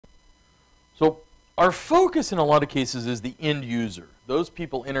So our focus in a lot of cases is the end user, those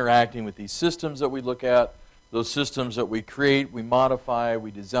people interacting with these systems that we look at, those systems that we create, we modify,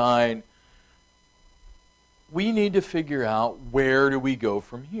 we design. We need to figure out where do we go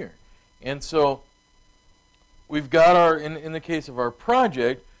from here. And so we've got our, in the case of our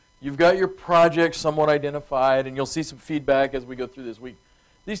project, you've got your project somewhat identified, and you'll see some feedback as we go through this week.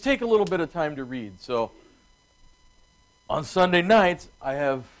 These take a little bit of time to read. So on Sunday nights, I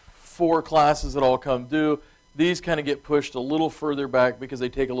have 4 classes that all come due. These kind of get pushed a little further back because they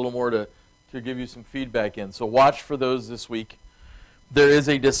take a little more to give you some feedback in. So watch for those this week. There is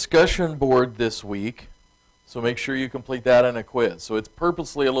a discussion board this week, so make sure you complete that in a quiz. So it's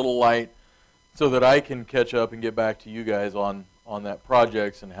purposely a little light so that I can catch up and get back to you guys on that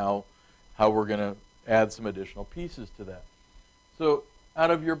projects and how we're going to add some additional pieces to that. So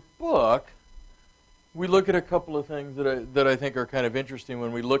out of your book, we look at a couple of things that I think are kind of interesting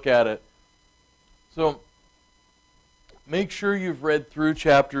when we look at it. So make sure you've read through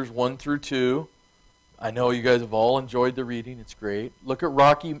chapters 1 through 2. I know you guys have all enjoyed the reading. It's great. Look at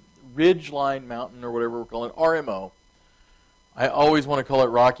Rocky Ridgeline Mountain, or whatever we're calling it, RMO. I always want to call it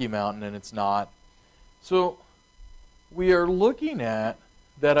Rocky Mountain, and it's not. So we are looking at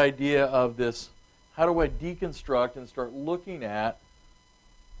that idea of this, how do I deconstruct and start looking at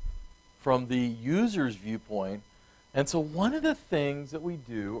from the user's viewpoint. And so one of the things that we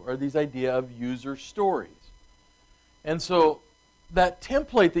do are these idea of user stories. And so that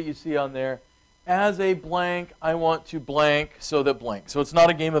template that you see on there, as a blank, I want to blank so that blank. So it's not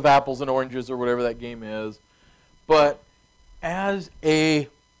a game of apples and oranges or whatever that game is. But as a,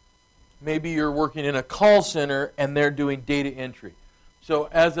 maybe you're working in a call center and they're doing data entry. So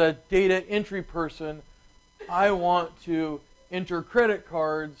as a data entry person, I want to enter credit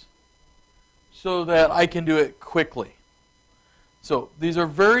cards so that I can do it quickly. So these are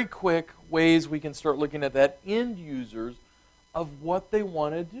very quick ways we can start looking at that end users of what they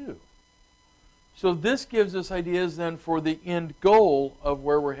want to do. So this gives us ideas then for the end goal of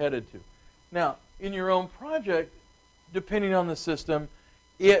where we're headed to. Now, in your own project, depending on the system,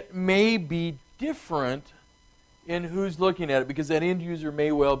 it may be different in who's looking at it, because that end user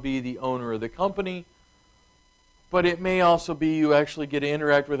may well be the owner of the company, but it may also be you actually get to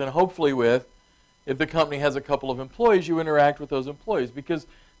interact with, and hopefully with, if the company has a couple of employees, you interact with those employees, because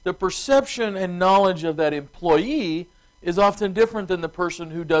the perception and knowledge of that employee is often different than the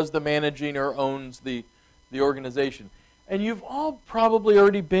person who does the managing or owns the organization. And you've all probably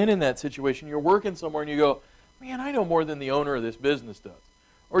already been in that situation. You're working somewhere and you go, man, I know more than the owner of this business does.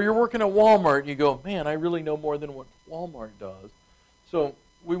 Or you're working at Walmart and you go, man, I really know more than what Walmart does. So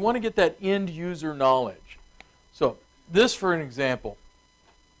we want to get that end user knowledge. So this for an example.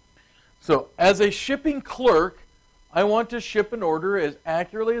 So as a shipping clerk, I want to ship an order as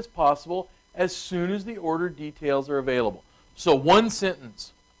accurately as possible as soon as the order details are available. So one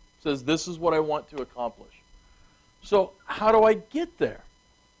sentence says, this is what I want to accomplish. So how do I get there?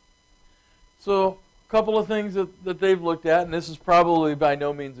 So a couple of things that they've looked at, and this is probably by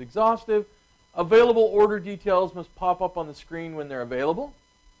no means exhaustive. Available order details must pop up on the screen when they're available.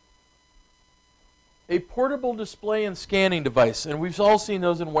 A portable display and scanning device, and we've all seen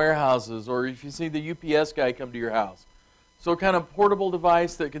those in warehouses, or if you see the UPS guy come to your house. So kind of portable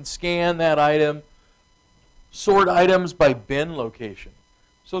device that can scan that item, sort items by bin location.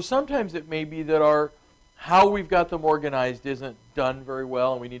 So sometimes it may be that how we've got them organized isn't done very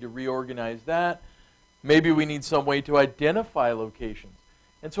well, and we need to reorganize that. Maybe we need some way to identify locations.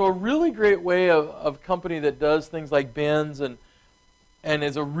 And so a really great way of company that does things like bins and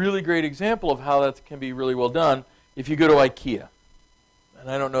is a really great example of how that can be really well done if you go to IKEA. And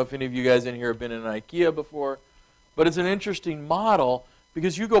I don't know if any of you guys in here have been in an IKEA before, but it's an interesting model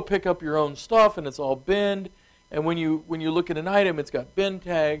because you go pick up your own stuff and it's all binned, and when you look at an item, it's got bin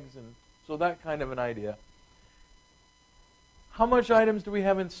tags, and so that kind of an idea. How much items do we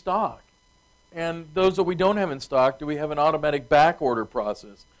have in stock? And those that we don't have in stock, do we have an automatic back order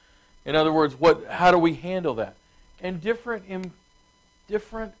process? In other words, how do we handle that? And different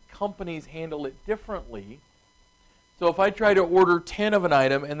companies handle it differently. So if I try to order 10 of an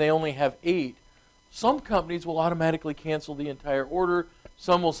item and they only have 8, some companies will automatically cancel the entire order.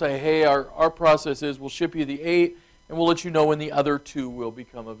 Some will say, hey, our process is we'll ship you the 8 and we'll let you know when the other 2 will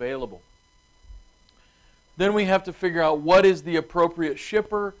become available. Then we have to figure out what is the appropriate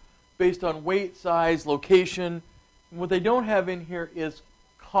shipper based on weight, size, location. And what they don't have in here is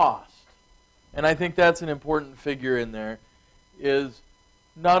cost. And I think that's an important figure in there, is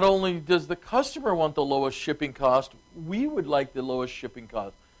not only does the customer want the lowest shipping cost, we would like the lowest shipping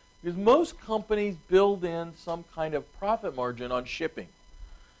cost. Because most companies build in some kind of profit margin on shipping.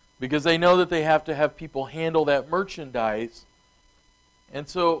 because they know that they have to have people handle that merchandise. And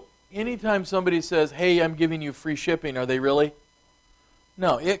so anytime somebody says, hey, I'm giving you free shipping, are they really?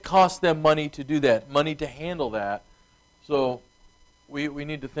 No, it costs them money to do that, money to handle that. So we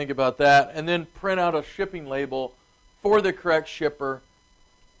need to think about that. And then print out a shipping label for the correct shipper.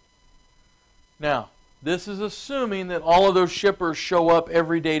 Now, this is assuming that all of those shippers show up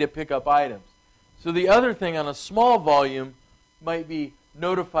every day to pick up items. So the other thing on a small volume might be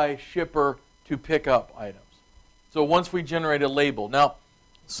notify shipper to pick up items. So once we generate a label. Now,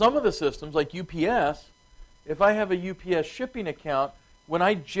 some of the systems, like UPS, if I have a UPS shipping account, when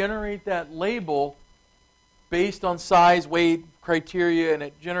I generate that label based on size, weight, criteria, and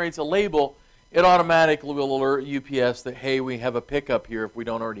it generates a label, it automatically will alert UPS that, hey, we have a pickup here if we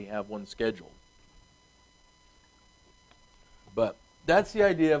don't already have one scheduled. But that's the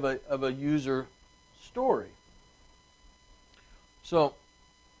idea of a user story. So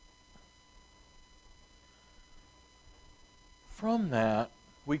from that,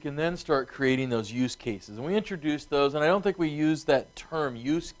 we can then start creating those use cases. And we introduced those, and I don't think we use that term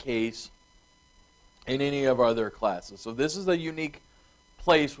use case in any of our other classes. So this is a unique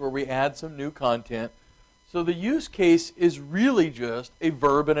place where we add some new content. So the use case is really just a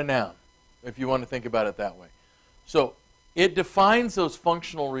verb and a noun, if you want to think about it that way. So it defines those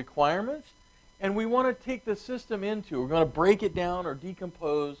functional requirements, and we want to take the system we're going to break it down or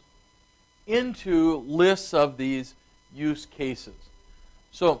decompose into lists of these use cases.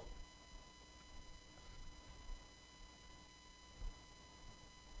 So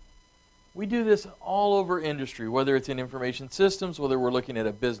we do this all over industry, whether it's in information systems, whether we're looking at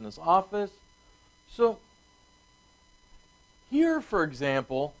a business office. So here, for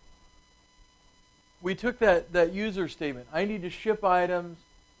example, we took that user statement. I need to ship items,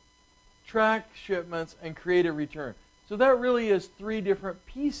 track shipments, and create a return. So that really is 3 different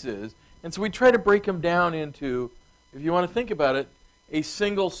pieces. And so we try to break them down into, if you want to think about it, a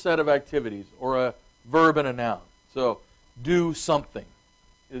single set of activities, or a verb and a noun. So do something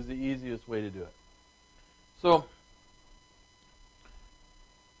is the easiest way to do it. So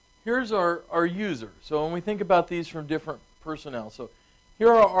here's our user. So when we think about these from different personnel. So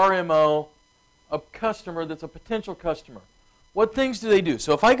here are RMO, a customer that's a potential customer. What things do they do?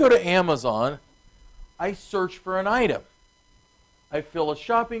 So if I go to Amazon, I search for an item. I fill a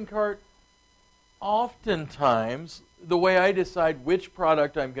shopping cart. Oftentimes, the way I decide which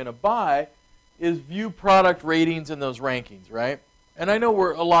product I'm going to buy is view product ratings in those rankings, right? And I know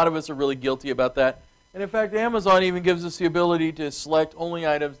a lot of us are really guilty about that. And in fact, Amazon even gives us the ability to select only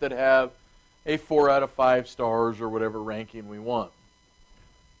items that have a 4 out of 5 stars or whatever ranking we want.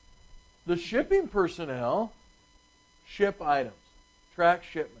 The shipping personnel ship items, track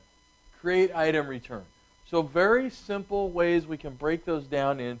shipment, create item return. So very simple ways we can break those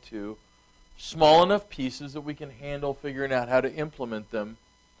down into small enough pieces that we can handle figuring out how to implement them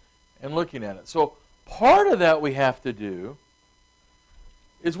and looking at it. So part of that we have to do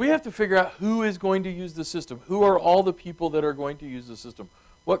is we have to figure out who is going to use the system. Who are all the people that are going to use the system?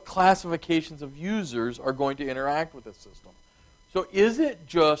 What classifications of users are going to interact with the system? So is it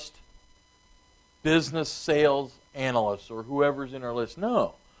just business sales analysts or whoever's in our list?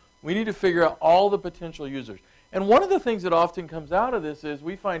 No. We need to figure out all the potential users. And one of the things that often comes out of this is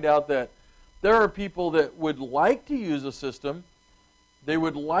we find out that there are people that would like to use a system, they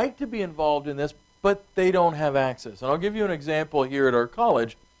would like to be involved in this, but they don't have access. And I'll give you an example here at our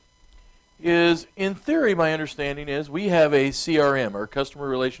college. In theory, my understanding is we have a CRM, or Customer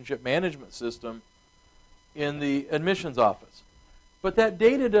Relationship Management System, in the admissions office. But that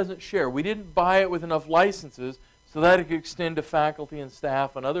data doesn't share. We didn't buy it with enough licenses so that it could extend to faculty and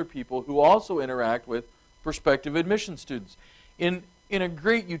staff and other people who also interact with prospective admission students. In a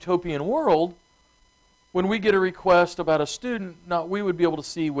great utopian world, when we get a request about a student, we would be able to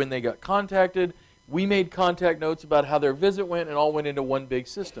see when they got contacted. We made contact notes about how their visit went, and all went into one big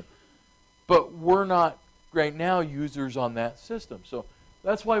system. But we're not, right now, users on that system. So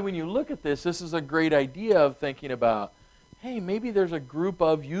that's why when you look at this is a great idea of thinking about, hey, maybe there's a group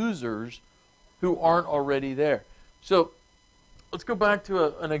of users who aren't already there. So let's go back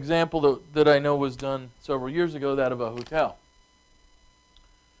to an example that I know was done several years ago, that of a hotel.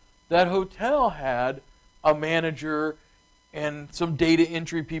 That hotel had a manager and some data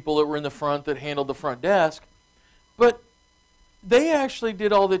entry people that were in the front that handled the front desk, but they actually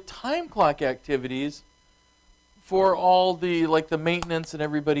did all the time clock activities for all the maintenance and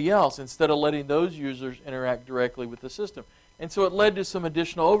everybody else, instead of letting those users interact directly with the system. And so it led to some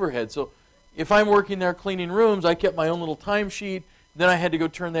additional overhead. So if I'm working there cleaning rooms, I kept my own little timesheet, then I had to go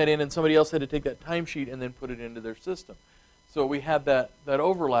turn that in, and somebody else had to take that timesheet and then put it into their system. So we had that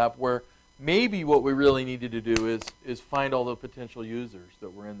overlap where maybe what we really needed to do is find all the potential users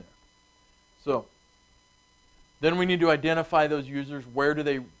that were in there. So then we need to identify those users. Where do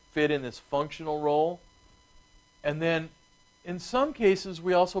they fit in this functional role? And then in some cases,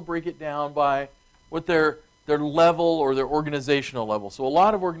 we also break it down by what their level or their organizational level. So a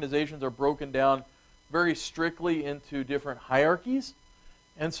lot of organizations are broken down very strictly into different hierarchies,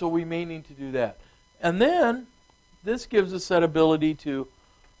 and so we may need to do that. And then this gives us that ability to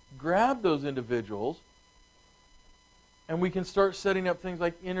grab those individuals, and we can start setting up things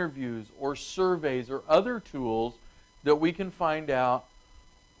like interviews or surveys or other tools that we can find out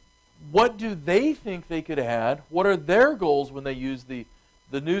what do they think they could add, what are their goals when they use the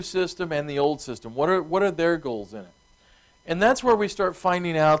new system and the old system, what are their goals in it. And that's where we start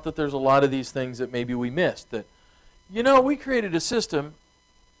finding out that there's a lot of these things that maybe we missed. That, we created a system,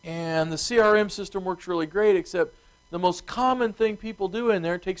 and the CRM system works really great, except the most common thing people do in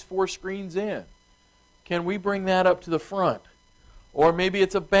there takes 4 screens in. Can we bring that up to the front? Or maybe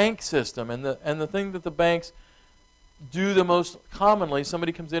it's a bank system, and the thing that the banks do the most commonly,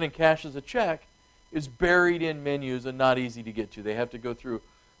 somebody comes in and cashes a check, is buried in menus and not easy to get to. They have to go through,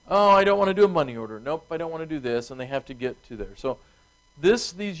 oh, I don't want to do a money order. Nope, I don't want to do this, and they have to get to there. So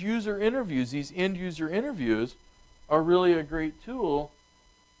these user interviews, these end user interviews, are really a great tool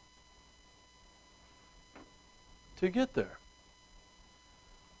to get there.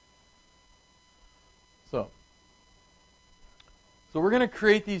 So we're going to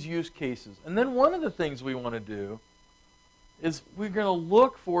create these use cases. And then one of the things we want to do is we're going to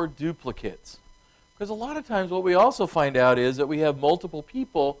look for duplicates. Because a lot of times what we also find out is that we have multiple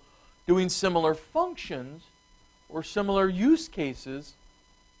people doing similar functions or similar use cases.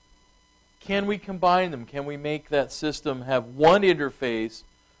 Can we combine them? Can we make that system have one interface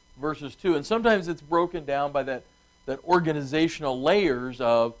versus 2? And sometimes it's broken down by that organizational layers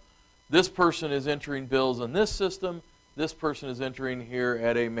of this person is entering bills in this system, this person is entering here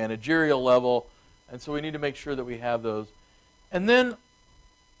at a managerial level, and so we need to make sure that we have those. And then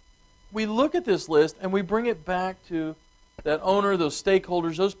we look at this list and we bring it back to that owner, those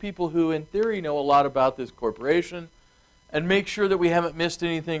stakeholders, those people who in theory know a lot about this corporation, and make sure that we haven't missed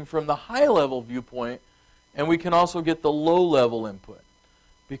anything from the high-level viewpoint, and we can also get the low-level input.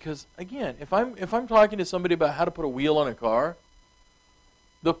 Because again, if I'm talking to somebody about how to put a wheel on a car,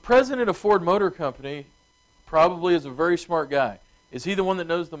 the president of Ford Motor Company probably is a very smart guy. Is he the one that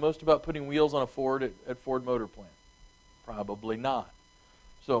knows the most about putting wheels on a Ford at Ford Motor Plant? Probably not.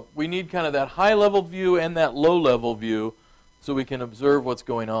 So we need kind of that high-level view and that low-level view so we can observe what's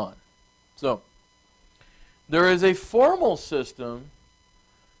going on. So there is a formal system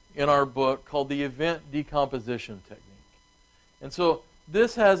in our book called the event decomposition technique. And so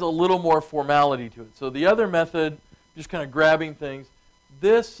this has a little more formality to it. So the other method, just kind of grabbing things,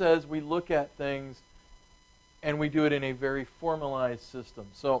 this says we look at things and we do it in a very formalized system.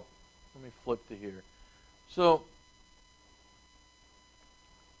 So let me flip to here. So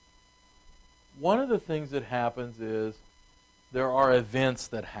one of the things that happens is there are events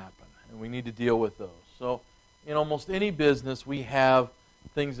that happen, and we need to deal with those. So in almost any business, we have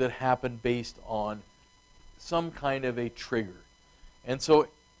things that happen based on some kind of a trigger. And so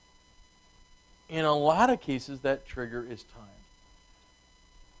in a lot of cases, that trigger is time.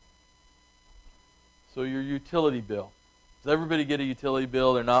 So your utility bill. Does everybody get a utility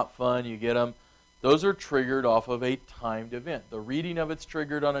bill? They're not fun. You get them. Those are triggered off of a timed event. The reading of it's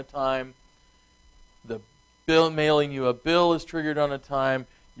triggered on a time. The bill mailing you a bill is triggered on a time.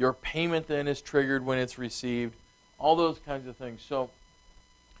 Your payment then is triggered when it's received. All those kinds of things. So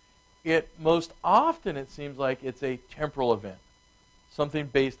most often it seems like it's a temporal event. Something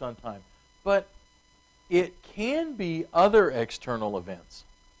based on time. But it can be other external events.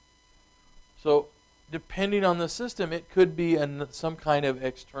 So depending on the system, it could be some kind of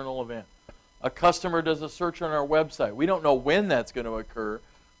external event. A customer does a search on our website. We don't know when that's going to occur,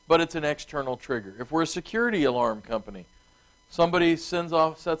 but it's an external trigger. If we're a security alarm company, somebody sets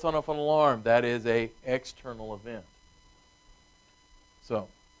off an alarm, that is an external event. So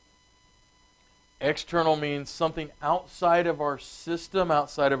external means something outside of our system,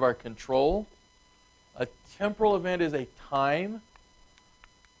 outside of our control. A temporal event is a time.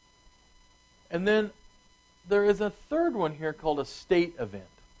 And then there is a third one here called a state event.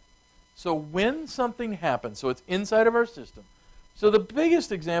 So when something happens, so it's inside of our system. So the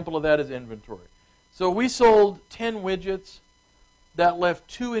biggest example of that is inventory. So we sold 10 widgets. That left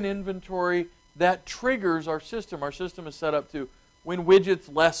 2 in inventory. That triggers our system. Our system is set up to, when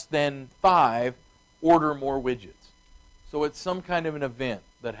widgets less than 5, order more widgets. So it's some kind of an event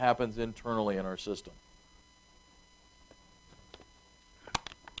that happens internally in our system.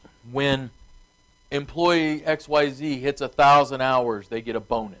 when employee XYZ hits 1,000 hours, they get a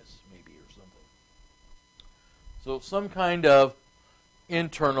bonus, maybe, or something. So some kind of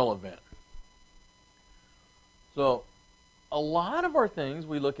internal event. So a lot of our things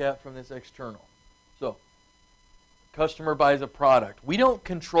we look at from this external. So customer buys a product. We don't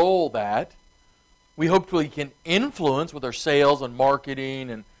control that. We hopefully can influence with our sales and marketing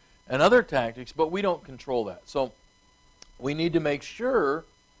and other tactics, but we don't control that. So we need to make sure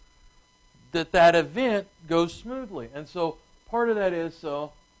that that event goes smoothly. And so part of that is,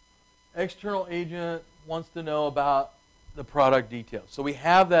 so external agent wants to know about the product details. So we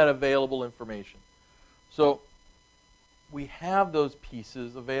have that available information. So we have those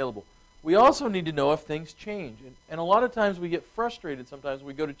pieces available. We also need to know if things change. And a lot of times we get frustrated. Sometimes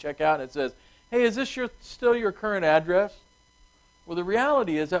we go to check out and it says, hey, is this still your current address? Well, the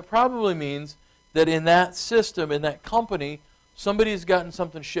reality is that probably means that in that system, in that company, somebody's gotten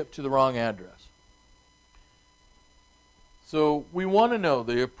something shipped to the wrong address. So we want to know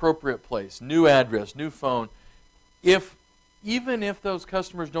the appropriate place, new address, new phone. Even if those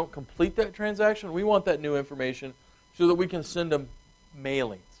customers don't complete that transaction, we want that new information so that we can send them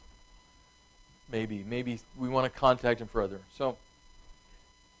mailings. Maybe we want to contact them further. So,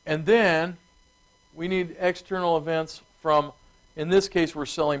 and then we need external events from, in this case, we're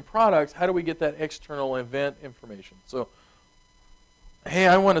selling products. How do we get that external event information? So, hey,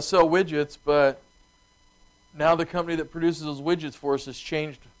 I want to sell widgets, but now the company that produces those widgets for us has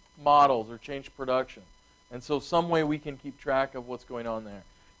changed models or changed production. And so some way we can keep track of what's going on there.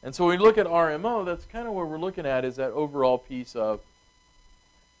 And so when we look at RMO, that's kind of what we're looking at, is that overall piece of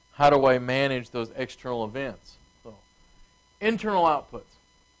how do I manage those external events. So internal outputs.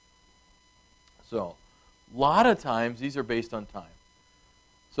 So a lot of times these are based on time.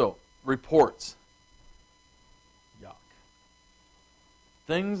 So reports. Yuck.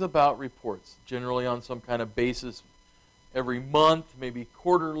 Things about reports, generally on some kind of basis every month, maybe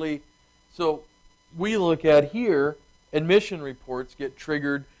quarterly. So we look at here, admission reports get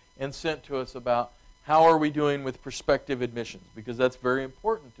triggered and sent to us about how are we doing with prospective admissions, because that's very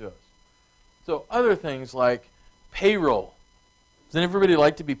important to us. So other things like payroll. Doesn't everybody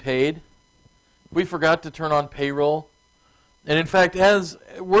like to be paid? We forgot to turn on payroll. And in fact, as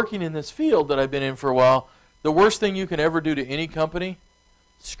working in this field that I've been in for a while, the worst thing you can ever do to any company,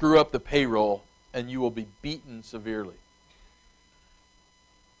 screw up the payroll, and you will be beaten severely.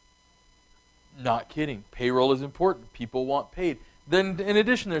 Not kidding. Payroll is important. People want paid. Then, in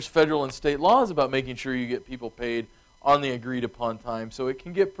addition, there's federal and state laws about making sure you get people paid on the agreed upon time. So it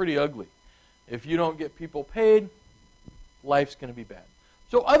can get pretty ugly. If you don't get people paid, life's going to be bad.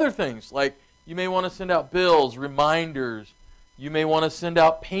 So other things, like you may want to send out bills, reminders. You may want to send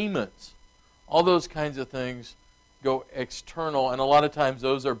out payments. All those kinds of things go external, and a lot of times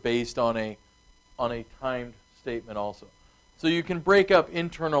those are based on a timed statement also. So you can break up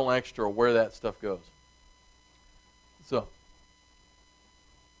internal and external, where that stuff goes. So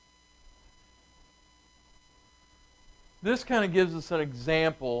this kind of gives us an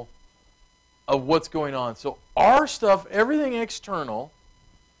example of what's going on. So our stuff, everything external,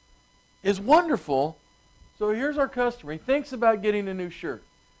 is wonderful. So here's our customer. He thinks about getting a new shirt.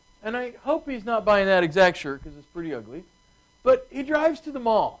 And I hope he's not buying that exact shirt because it's pretty ugly. But he drives to the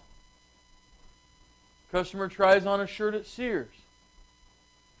mall. Customer tries on a shirt at Sears.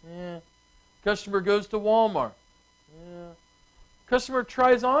 Yeah. Customer goes to Walmart. Yeah. Customer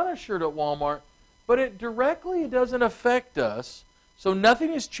tries on a shirt at Walmart, but it directly doesn't affect us. So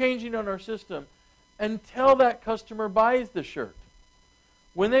nothing is changing on our system until that customer buys the shirt.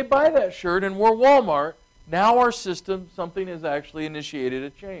 When they buy that shirt and we're Walmart, now our system, something has actually initiated a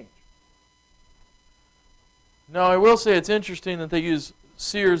change. Now I will say it's interesting that they use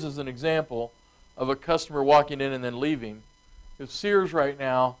Sears as an example of a customer walking in and then leaving. Because Sears right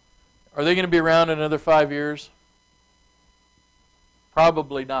now, are they going to be around in another 5 years?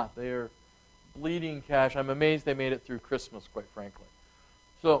 Probably not. They are bleeding cash. I'm amazed they made it through Christmas, quite frankly.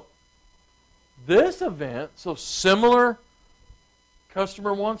 So this event, so similar,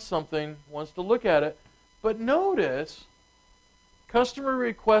 customer wants something, wants to look at it, but notice customer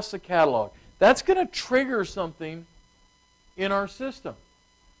requests a catalog. That's going to trigger something in our system.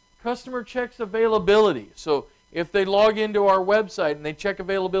 Customer checks availability. So if they log into our website and they check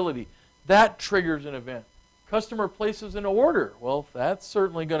availability, that triggers an event. Customer places an order. Well, that's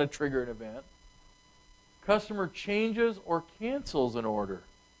certainly going to trigger an event. Customer changes or cancels an order.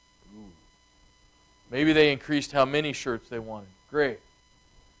 Ooh. Maybe they increased how many shirts they wanted. Great.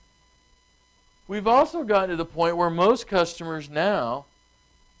 We've also gotten to the point where most customers now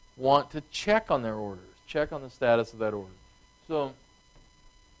want to check on their orders, check on the status of that order. So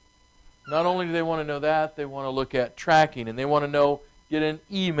Not only do they want to know that, they want to look at tracking, and they want to know, get an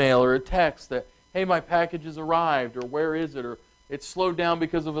email or a text that, hey, my package has arrived, or where is it, or it's slowed down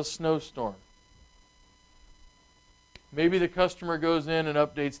because of a snowstorm. Maybe the customer goes in and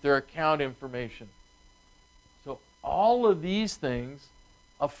updates their account information. So all of these things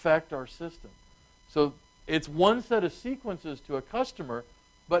affect our system. So it's one set of sequences to a customer,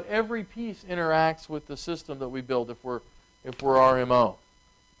 but every piece interacts with the system that we build if we're RMO.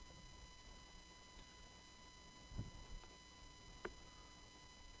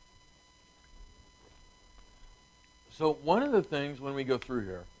 So one of the things when we go through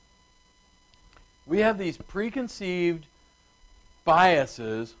here, we have these preconceived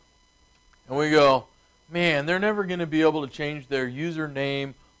biases, and we go, man, they're never going to be able to change their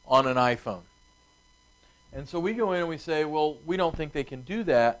username on an iPhone. And so we go in and we say, well, we don't think they can do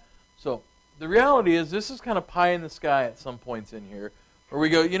that. So the reality is this is kind of pie in the sky at some points in here, where we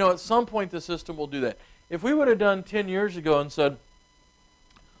go, you know, at some point the system will do that. If we would have done 10 years ago and said,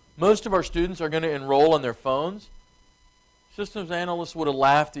 most of our students are going to enroll on their phones, systems analysts would have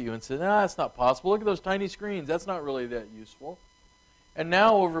laughed at you and said, that's not possible. Look at those tiny screens. That's not really that useful. And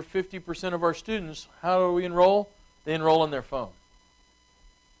now over 50% of our students, how do we enroll? They enroll on their phone.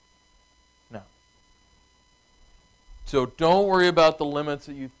 Now, so don't worry about the limits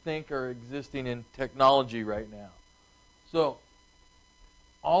that you think are existing in technology right now. So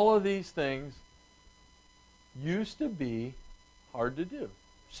all of these things used to be hard to do.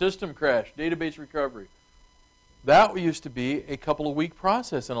 System crash, database recovery. That used to be a couple of week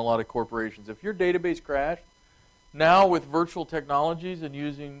process in a lot of corporations. If your database crashed, now with virtual technologies and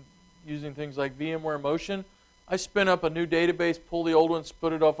using things like VMware Motion, I spin up a new database, pull the old one,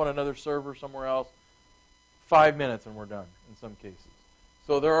 put it off on another server somewhere else. 5 minutes and we're done in some cases.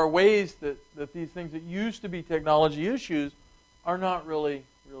 So there are ways that these things that used to be technology issues are not really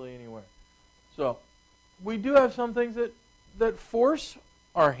anywhere. So we do have some things that force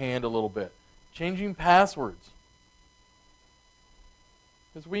our hand a little bit. Changing passwords.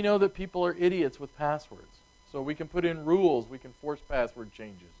 Because we know that people are idiots with passwords. So we can put in rules. We can force password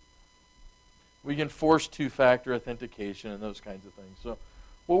changes. We can force two-factor authentication and those kinds of things. So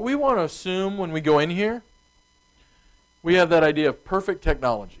what we want to assume when we go in here, we have that idea of perfect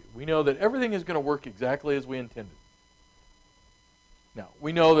technology. We know that everything is going to work exactly as we intended. Now,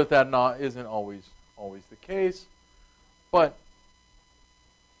 we know that isn't always the case, but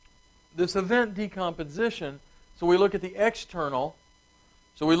this event decomposition, so we look at the external,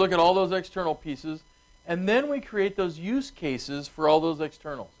 so we look at all those external pieces, and then we create those use cases for all those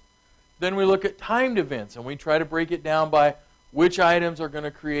externals. Then we look at timed events, and we try to break it down by which items are going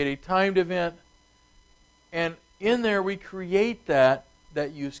to create a timed event, and in there we create that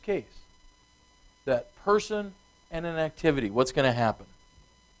use case, that person and an activity, what's going to happen.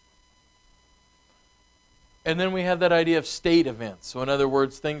 And then we have that idea of state events. So in other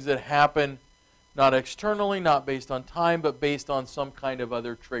words, things that happen not externally, not based on time, but based on some kind of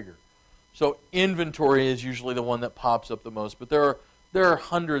other trigger. So inventory is usually the one that pops up the most, but there are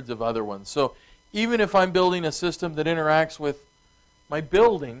hundreds of other ones. So even if I'm building a system that interacts with my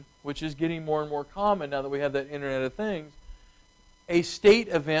building, which is getting more and more common now that we have that Internet of Things, a state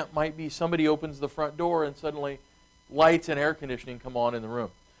event might be somebody opens the front door and suddenly lights and air conditioning come on in the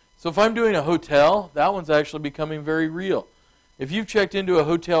room. So if I'm doing a hotel, that one's actually becoming very real. If you've checked into a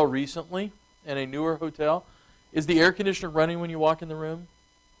hotel recently, in a newer hotel, is the air conditioner running when you walk in the room?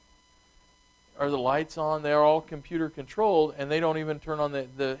 Are the lights on? They're all computer controlled, and they don't even turn on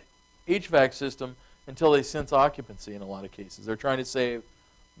the HVAC system until they sense occupancy in a lot of cases. They're trying to save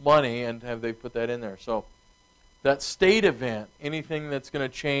money, and they put that in there. So that state event, anything that's going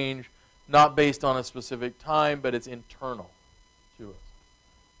to change, not based on a specific time, but it's internal to us.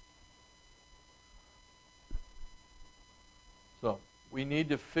 So we need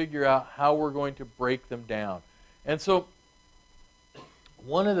to figure out how we're going to break them down. And so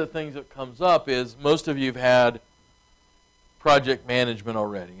one of the things that comes up is most of you have had project management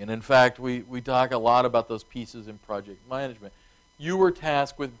already. And in fact, we talk a lot about those pieces in project management. You were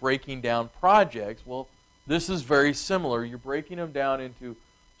tasked with breaking down projects. Well, this is very similar. You're breaking them down into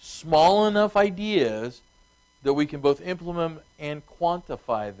small enough ideas that we can both implement and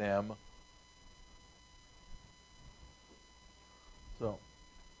quantify them. So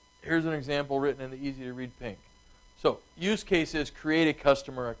here's an example written in the easy-to-read pink. So use case is create a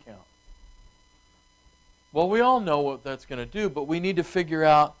customer account. Well, we all know what that's going to do, but we need to figure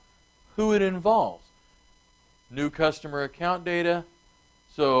out who it involves. New customer account data.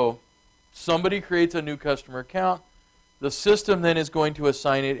 So somebody creates a new customer account. The system then is going to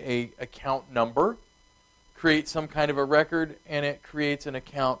assign it an account number, create some kind of a record, and it creates an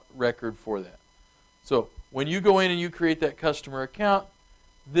account record for that. So when you go in and you create that customer account,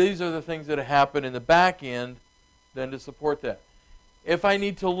 these are the things that happen in the back end then to support that. If I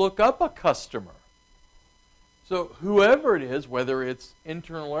need to look up a customer, so whoever it is, whether it's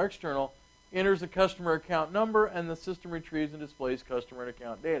internal or external, enters a customer account number, and the system retrieves and displays customer and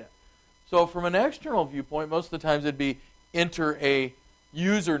account data. So from an external viewpoint, most of the times it'd be enter a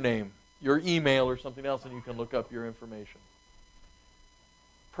username, your email or something else, and you can look up your information.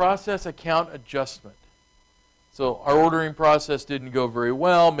 Process account adjustment. So our ordering process didn't go very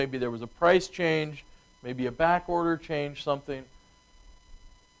well. Maybe there was a price change, maybe a back order change, something.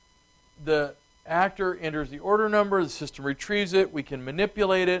 The actor enters the order number, the system retrieves it, we can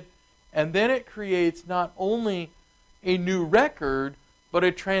manipulate it, and then it creates not only a new record, but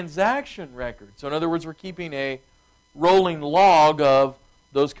a transaction record. So in other words, we're keeping a rolling log of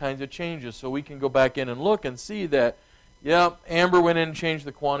those kinds of changes. So we can go back in and look and see that, yeah, Amber went in and changed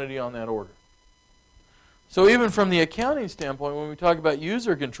the quantity on that order. So even from the accounting standpoint, when we talk about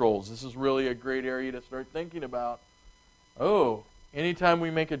user controls, this is really a great area to start thinking about, oh, anytime we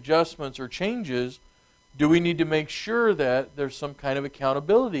make adjustments or changes, do we need to make sure that there's some kind of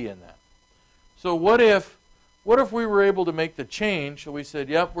accountability in that? So what if we were able to make the change, so we said,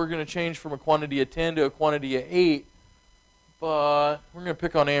 yep, we're going to change from a quantity of 10 to a quantity of 8, but we're going to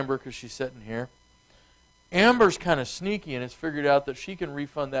pick on Amber because she's sitting here. Amber's kind of sneaky and has figured out that she can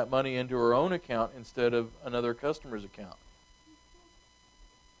refund that money into her own account instead of another customer's account.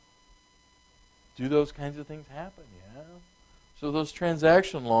 Do those kinds of things happen? Yeah. So those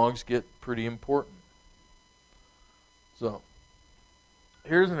transaction logs get pretty important. So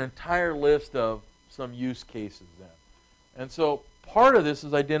here's an entire list of some use cases then. And so part of this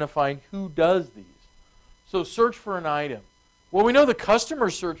is identifying who does these. So search for an item. Well, we know the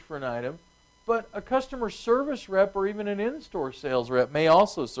customers search for an item, but a customer service rep or even an in-store sales rep may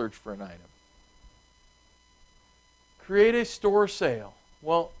also search for an item. Create a store sale.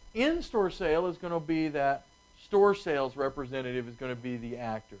 Well, in-store sale is going to be that store sales representative is going to be the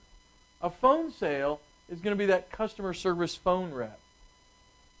actor. A phone sale is going to be that customer service phone rep.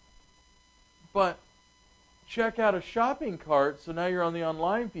 But check out a shopping cart, so now you're on the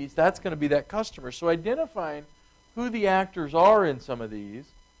online piece, that's going to be that customer. So identifying who the actors are in some of these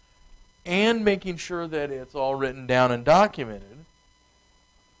and making sure that it's all written down and documented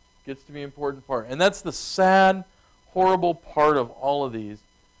gets to be an important part. And that's the sad, horrible part of all of these.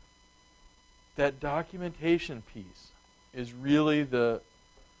 That documentation piece is really the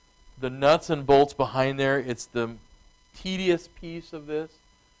nuts and bolts behind there. It's the tedious piece of this.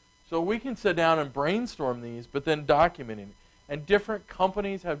 So we can sit down and brainstorm these, but then documenting it. And different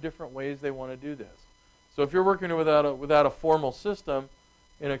companies have different ways they want to do this. So if you're working without a formal system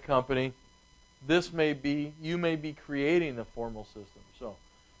in a company, you may be creating the formal system. So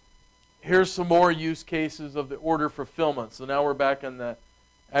here's some more use cases of the order fulfillment. So now we're back on the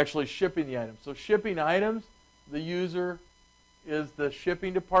actually shipping the items. So shipping items, the user is the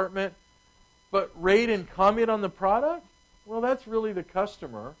shipping department. But rate and comment on the product, well, that's really the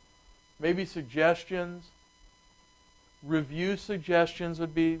customer. Maybe suggestions. Review suggestions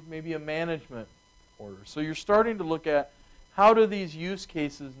would be maybe a management order. So you're starting to look at how do these use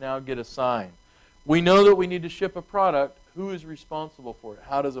cases now get assigned. We know that we need to ship a product. Who is responsible for it?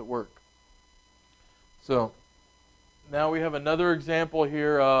 How does it work? So now we have another example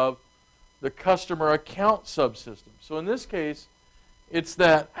here of the customer account subsystem. So in this case, it's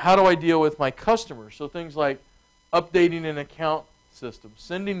that how do I deal with my customers? So things like updating an account system,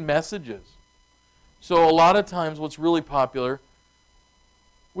 sending messages. So a lot of times what's really popular,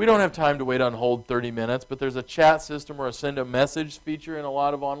 we don't have time to wait on hold 30 minutes, but there's a chat system or a send a message feature in a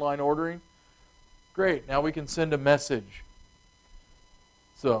lot of online ordering. Great, now we can send a message.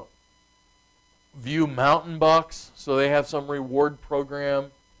 So view mountain bucks, so they have some reward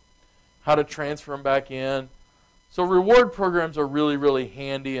program, how to transfer them back in. So reward programs are really, really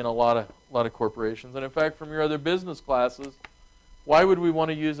handy in a lot of corporations. And in fact, from your other business classes, why would we want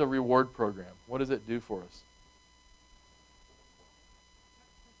to use a reward program? What does it do for us?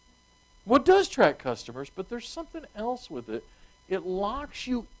 Well, it does track customers, but there's something else with it. It locks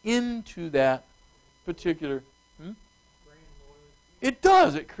you into that particular... It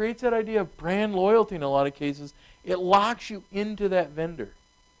does. It creates that idea of brand loyalty in a lot of cases. It locks you into that vendor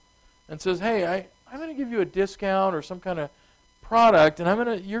and says, hey, I'm going to give you a discount or some kind of product,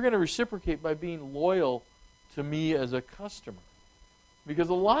 and you're going to reciprocate by being loyal to me as a customer. Because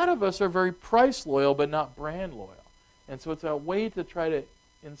a lot of us are very price loyal but not brand loyal. And so it's a way to try to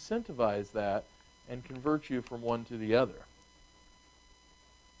incentivize that and convert you from one to the other.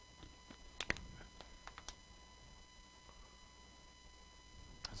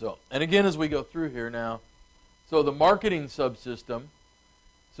 So, and again, as we go through here now, so the marketing subsystem,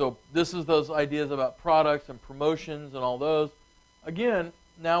 so this is those ideas about products and promotions and all those. Again,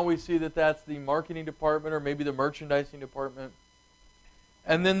 now we see that that's the marketing department or maybe the merchandising department.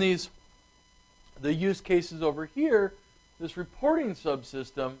 And then the use cases over here, this reporting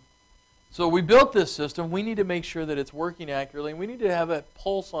subsystem. So we built this system. We need to make sure that it's working accurately, and we need to have a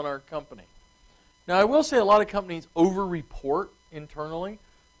pulse on our company. Now, I will say a lot of companies over-report internally,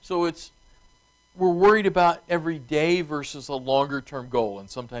 so we're worried about every day versus a longer-term goal, and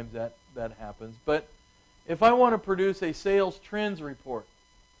sometimes that happens. But if I want to produce a sales trends report,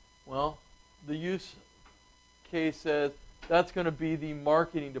 well, the use case says that's going to be the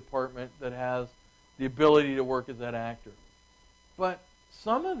marketing department that has the ability to work as that actor. But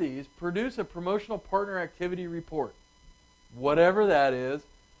some of these produce a promotional partner activity report. Whatever that is,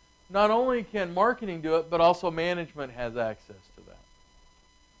 not only can marketing do it, but also management has access to that.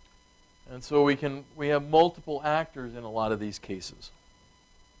 And so we have multiple actors in a lot of these cases.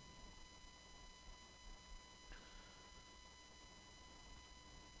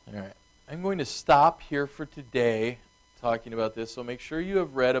 All right. I'm going to stop here for today talking about this, so make sure you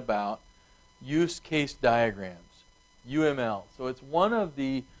have read about use case diagrams, UML. So it's one of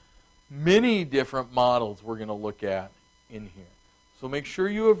the many different models we're going to look at in here. So make sure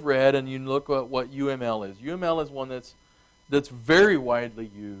you have read and you look at what UML is. UML is one that's very widely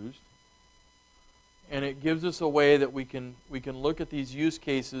used, and it gives us a way that we can look at these use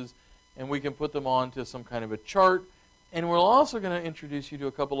cases and we can put them onto some kind of a chart. And we're also going to introduce you to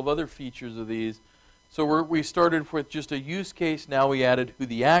a couple of other features of these. So we started with just a use case. Now we added who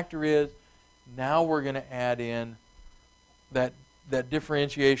the actor is. Now we're going to add in that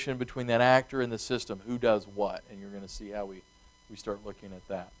differentiation between that actor and the system, who does what. And you're going to see how we start looking at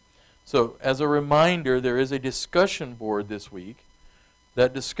that. So as a reminder, there is a discussion board this week.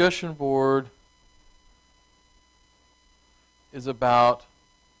 That discussion board is about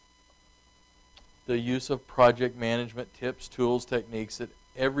the use of project management tips, tools, techniques that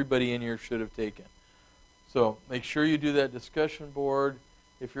everybody in here should have taken. So make sure you do that discussion board.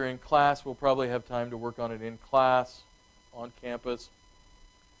 If you're in class, we'll probably have time to work on it in class, on campus.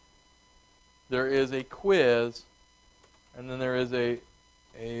 There is a quiz, and then there is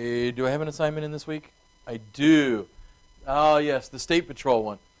do I have an assignment in this week? I do. Oh, yes, the State Patrol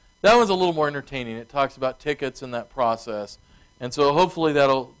one. That one's a little more entertaining. It talks about tickets and that process. And so hopefully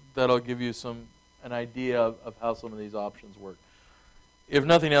that'll give you an idea of how some of these options work. If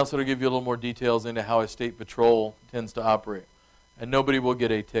nothing else, it'll give you a little more details into how a state patrol tends to operate. And nobody will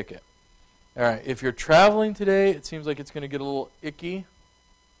get a ticket. All right, if you're traveling today, it seems like it's going to get a little icky.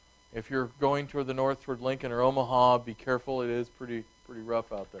 If you're going toward the north, toward Lincoln or Omaha, be careful. It is pretty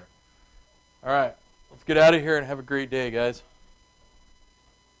rough out there. All right, let's get out of here and have a great day, guys.